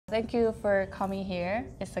Thank you for coming here.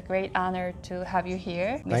 It's a great honor to have you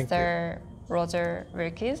here, Thank Mr. Roger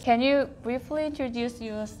Wilkes. Can you briefly introduce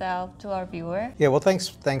yourself to our viewer? Yeah, well, thanks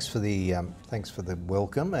for the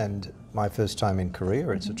welcome, and my first time in Korea.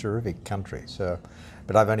 It's a terrific country.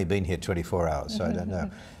 But I've only been here 24 hours, so I don't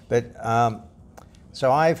know. But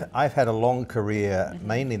so I've had a long career,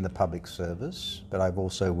 mainly in the public service, but I've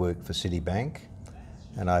also worked for Citibank,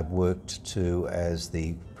 and I've worked too as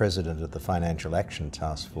the president of the Financial Action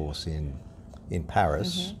Task Force in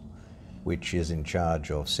Paris, which is in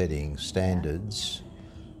charge of setting standards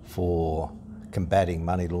for combating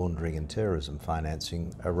money laundering and terrorism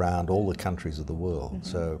financing around all the countries of the world.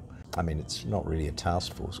 So, I mean, it's not really a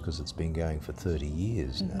task force because it's been going for 30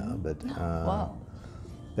 years now. But Wow.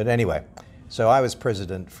 But anyway, so I was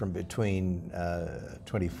president from between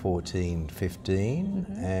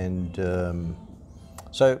 2014-15, and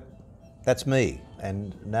so that's me.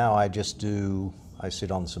 And now I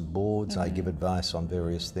sit on some boards, I give advice on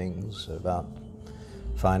various things about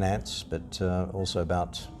finance, but also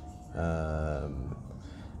about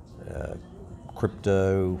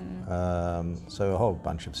crypto, so a whole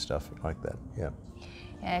bunch of stuff like that, yeah.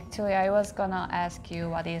 Actually, I was gonna ask you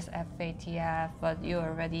what is FATF, but you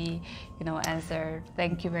already, answered.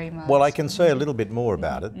 Thank you very much. Well, I can say a little bit more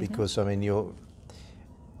about it because, I mean,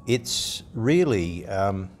 it's really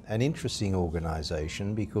an interesting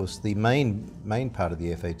organization because the main part of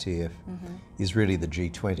the FATF is really the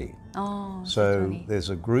G20. Oh, So G20. there's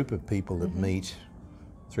a group of people that meet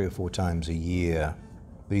 3 or 4 times a year.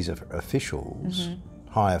 These are officials,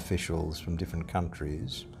 high officials from different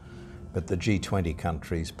countries, but the G20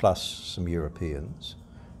 countries plus some Europeans,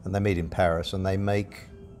 and they meet in Paris and they make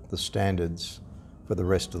the standards for the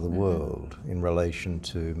rest of the world in relation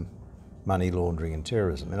to money laundering and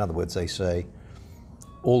terrorism. In other words, they say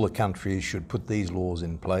all the countries should put these laws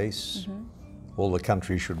in place, all the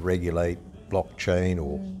countries should regulate blockchain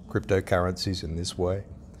or cryptocurrencies in this way,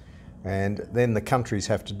 and then the countries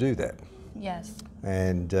have to do that. Yes.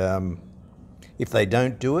 And if they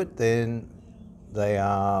don't do it, then they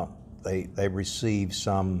receive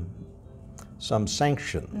some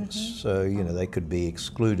sanctions. So they could be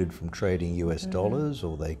excluded from trading US dollars,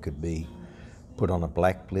 or they could be put on a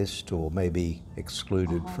blacklist, or maybe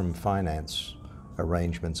excluded from finance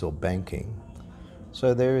arrangements or banking.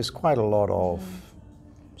 So there is quite a lot of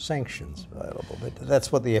sanctions available. But that's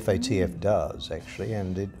what the FATF does, actually,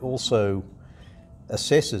 and it also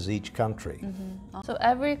assesses each country. So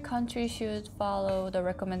every country should follow the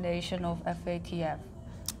recommendation of FATF.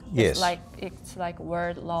 Yes. It's like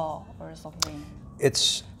world law or something.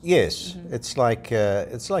 It's yes. It's like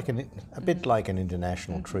a bit like an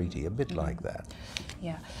international treaty, a bit like that.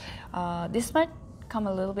 Yeah, this might come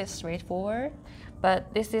a little bit straightforward,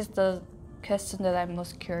 but this is the question that I'm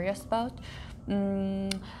most curious about.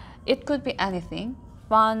 It could be anything: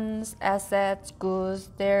 funds, assets,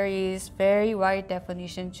 goods. There is very wide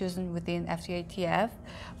definition chosen within FATF.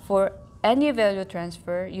 For any value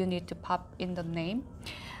transfer, you need to pop in the name.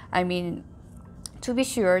 I mean, to be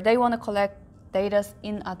sure, they want to collect data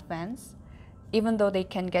in advance, even though they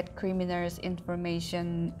can get criminals'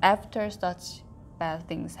 information after such bad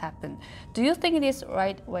things happen. Do you think it is the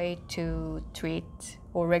right way to treat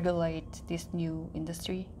or regulate this new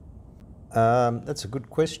industry? That's a good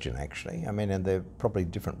question, actually. I mean, and there are probably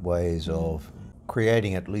different ways of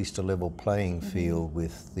creating at least a level playing field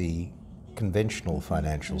with the conventional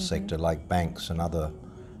financial sector, like banks and other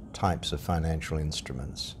types of financial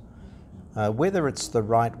instruments. Whether it's the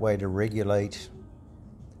right way to regulate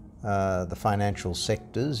the financial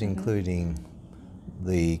sectors, including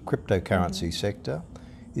the cryptocurrency sector,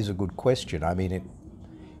 is a good question. I mean,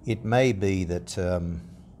 it may be that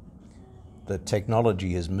the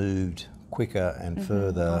technology has moved quicker and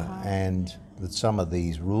further, and that some of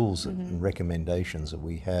these rules and recommendations that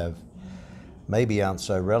we have maybe aren't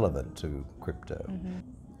so relevant to crypto.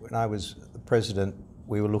 When I was the president,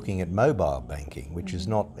 we were looking at mobile banking, which is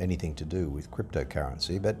not anything to do with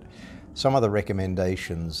cryptocurrency, but some of the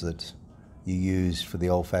recommendations that you use for the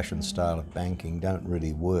old-fashioned style of banking don't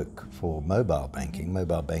really work for mobile banking.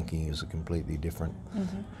 Mobile banking is a completely different,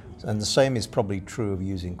 and the same is probably true of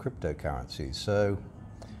using cryptocurrencies. So,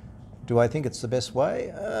 do I think it's the best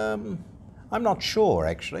way? I'm not sure,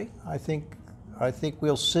 actually. I think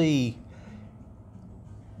we'll see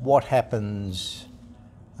what happens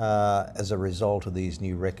as a result of these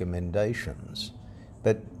new recommendations,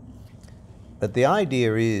 but the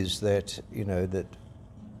idea is that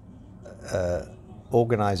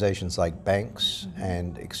organizations like banks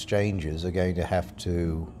and exchanges are going to have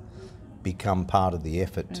to become part of the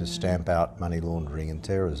effort to stamp out money laundering and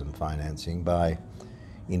terrorism financing by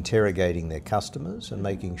interrogating their customers and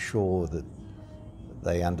making sure that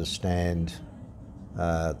they understand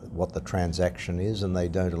what the transaction is and they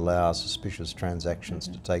don't allow suspicious transactions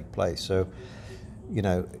to take place. So, you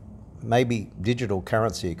know, maybe digital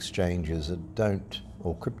currency exchanges that don't,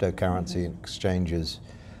 or cryptocurrency exchanges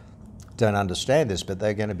don't understand this, but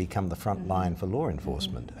they're going to become the front line for law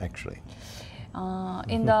enforcement, actually.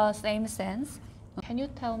 In the same sense, can you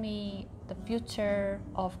tell me the future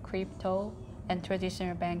of crypto and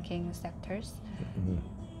traditional banking sectors?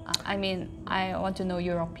 I mean, I want to know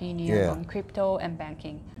your opinion on crypto and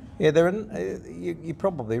banking. Yeah, you're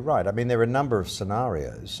probably right. I mean, there are a number of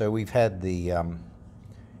scenarios. So we've had the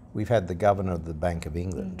governor of the Bank of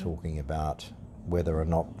England talking about whether or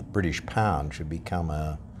not the British pound should become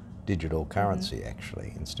a digital currency,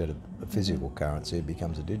 actually. Instead of a physical currency, it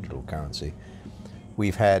becomes a digital currency.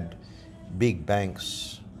 We've had big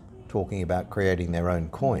banks talking about creating their own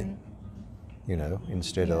coin, you know,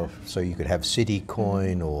 instead of, so you could have Citi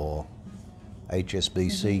coin or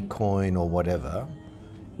HSBC coin or whatever,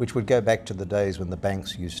 which would go back to the days when the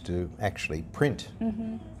banks used to actually print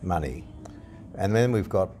money. And then we've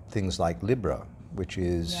got things like Libra, which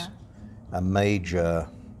is a major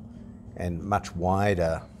and much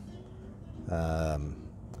wider,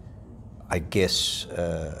 I guess,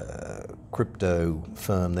 crypto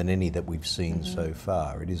firm than any that we've seen so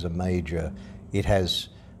far. It is a major, it has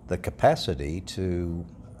the capacity to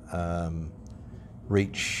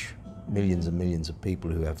reach millions and millions of people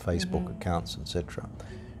who have Facebook accounts, etc.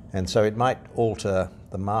 And so it might alter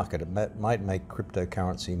the market. It might make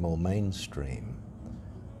cryptocurrency more mainstream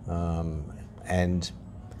and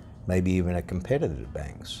maybe even a competitor to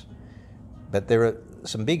banks. But there are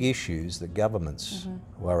some big issues that governments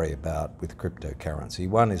worry about with cryptocurrency.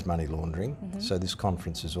 One is money laundering. So this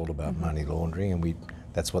conference is all about money laundering, and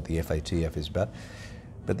that's what the FATF is about.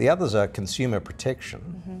 But the others are consumer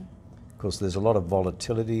protection, because there's a lot of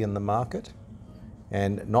volatility in the market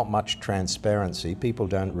and not much transparency. People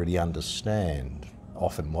don't really understand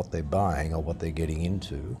often what they're buying or what they're getting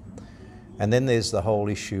into. And then there's the whole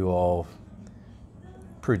issue of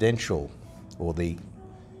prudential, or the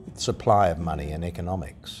supply of money and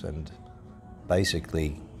economics, and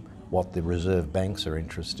basically what the reserve banks are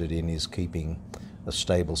interested in is keeping a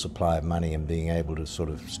stable supply of money and being able to sort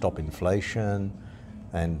of stop inflation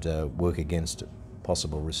and work against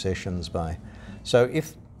possible recessions by. So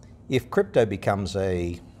if crypto becomes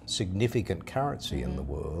a significant currency in the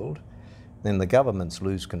world, then the governments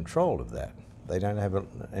lose control of that. They don't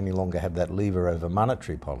any longer have that lever over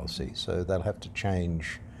monetary policy, so they'll have to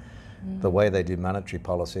change the way they do monetary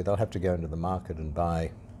policy. They'll have to go into the market and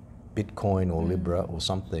buy Bitcoin or Libra or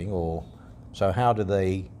something. So how do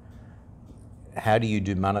you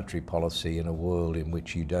do monetary policy in a world in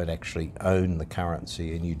which you don't actually own the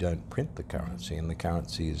currency and you don't print the currency, and the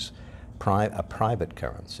currency is a private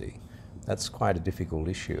currency? That's quite a difficult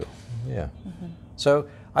issue. Yeah. So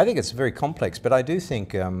I think it's very complex, but I do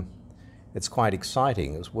think it's quite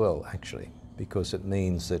exciting as well, actually, because it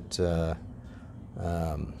means that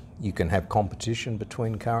you can have competition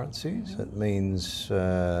between currencies. It means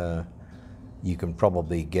you can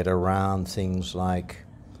probably get around things like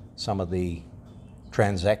some of the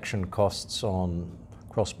transaction costs on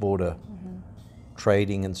cross-border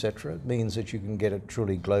trading, etc. It means that you can get a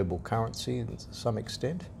truly global currency to some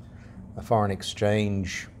extent. A foreign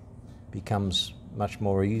exchange becomes much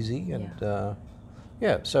more easy, and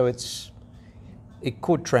so it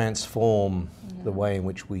could transform the way in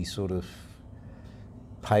which we sort of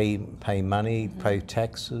pay money, pay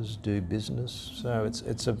taxes, do business. So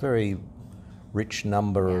it's a very rich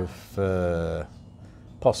number of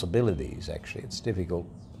possibilities, actually. It's difficult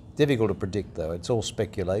to predict, though. It's all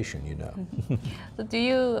speculation, you know. So do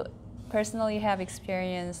you personally have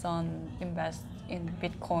experience on invest in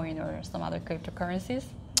Bitcoin or some other cryptocurrencies?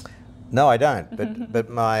 No, I don't. But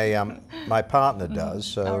my partner does.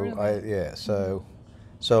 So Oh, really? So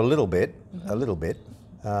a little bit.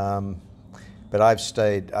 But I've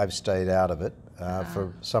stayed out of it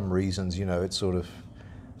for some reasons. You know, it's sort of,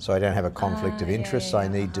 so I don't have a conflict of interest. I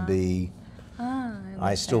need to be.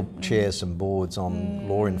 I still chair some boards on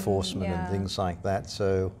law enforcement and things like that.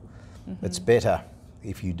 So it's better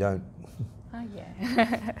if you don't.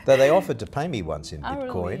 Though they offered to pay me once in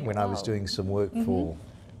Bitcoin really? when I was doing some work for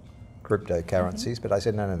cryptocurrencies, but I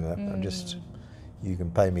said no. I'm just, you can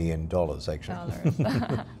pay me in dollars, actually.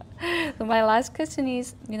 So my last question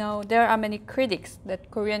is, you know, there are many critics that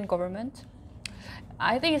Korean government,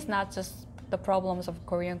 I think it's not just the problems of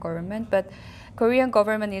Korean government, but Korean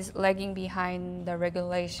government is lagging behind the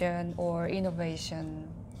regulation or innovation.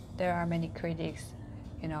 There are many critics,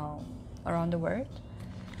 you know, around the world.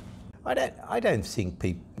 I don't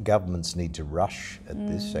think governments need to rush at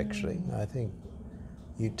this, actually. I think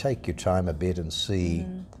you take your time a bit and see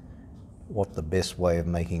what the best way of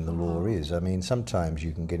making the law is. I mean, sometimes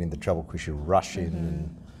you can get into trouble because you rush in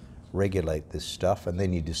and regulate this stuff, and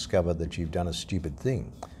then you discover that you've done a stupid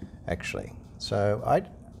thing, actually. So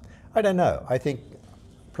I don't know. I think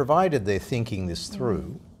provided they're thinking this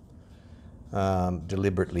through,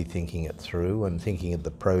 deliberately thinking it through and thinking of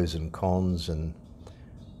the pros and cons, and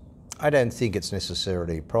I don't think it's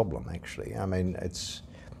necessarily a problem, actually. I mean, it's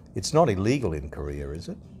not illegal in Korea, is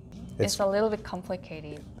it? It's a little bit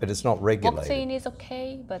complicated. But it's not regulated. Blockchain is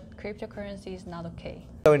okay, but cryptocurrency is not okay.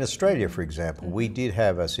 So in Australia, for example, we did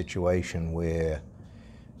have a situation where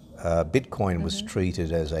Bitcoin was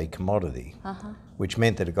treated as a commodity, which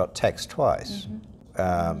meant that it got taxed twice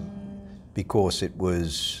because it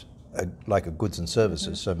was like a goods and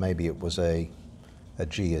services, so maybe it was a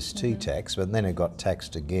GST tax, but then it got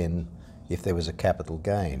taxed again if there was a capital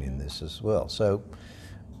gain in this as well. So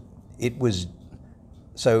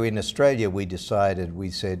in Australia we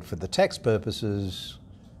said for the tax purposes,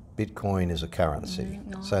 Bitcoin is a currency.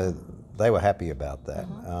 So they were happy about that.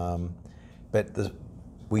 But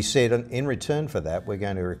we said in return for that, we're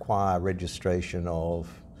going to require registration of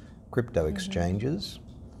crypto exchanges,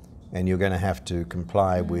 and you're going to have to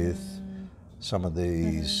comply with some of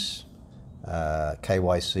these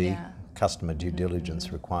KYC, customer due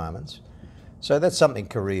diligence requirements. So that's something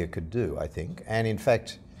Korea could do, I think. And in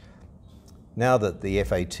fact, now that the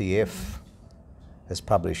FATF has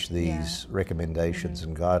published these recommendations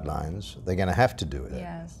and guidelines, they're going to have to do it.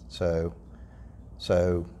 Yes.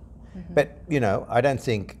 But you know, I don't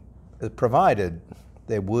think, provided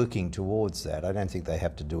they're working towards that, I don't think they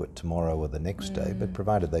have to do it tomorrow or the next day, but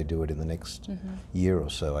provided they do it in the next year or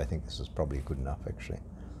so, I think this is probably good enough, actually.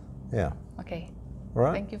 Yeah. Okay. All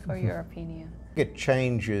right. Thank you for your opinion. It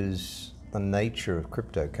changes the nature of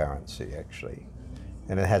cryptocurrency, actually,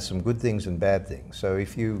 and it has some good things and bad things. So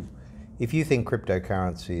if you think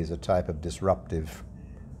cryptocurrency is a type of disruptive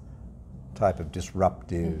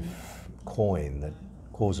coin that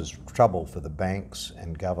causes trouble for the banks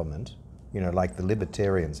and government, you know, like the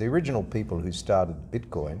libertarians, the original people who started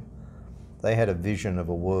Bitcoin, they had a vision of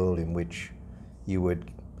a world in which you would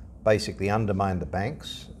basically undermine the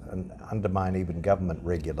banks and undermine even government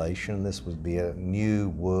regulation. This would be a new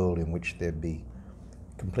world in which there'd be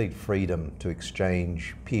complete freedom to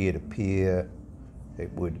exchange peer-to-peer.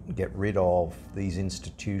 It would get rid of these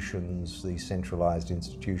institutions, these centralized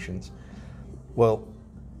institutions. Well,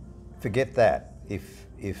 forget that.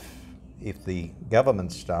 If the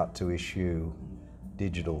governments start to issue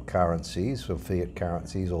digital currencies or fiat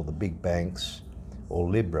currencies, or the big banks or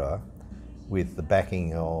Libra, with the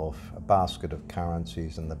backing of a basket of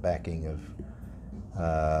currencies and the backing of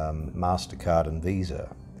MasterCard and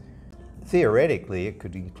Visa, theoretically it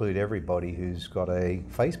could include everybody who's got a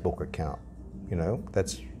Facebook account. You know,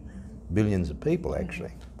 that's billions of people,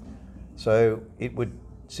 actually. So it would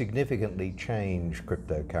significantly change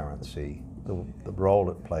cryptocurrency, the role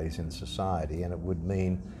it plays in society, and it would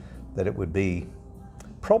mean that it would be,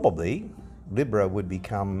 probably, Libra would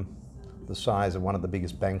become the size of one of the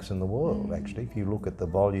biggest banks in the world, actually. If you look at the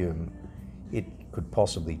volume it could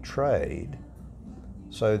possibly trade.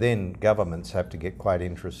 So then governments have to get quite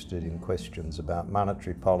interested in questions about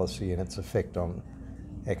monetary policy and its effect on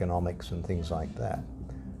economics and things like that.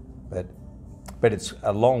 But it's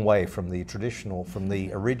a long way from the traditional, from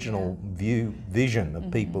the original vision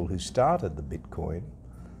of people who started the Bitcoin.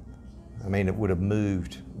 I mean, it would have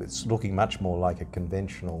moved, it's looking much more like a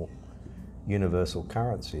conventional universal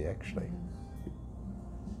currency, actually.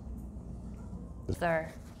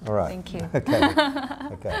 Sir. All right. Thank you. Okay.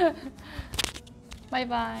 Okay.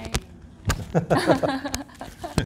 Bye-bye.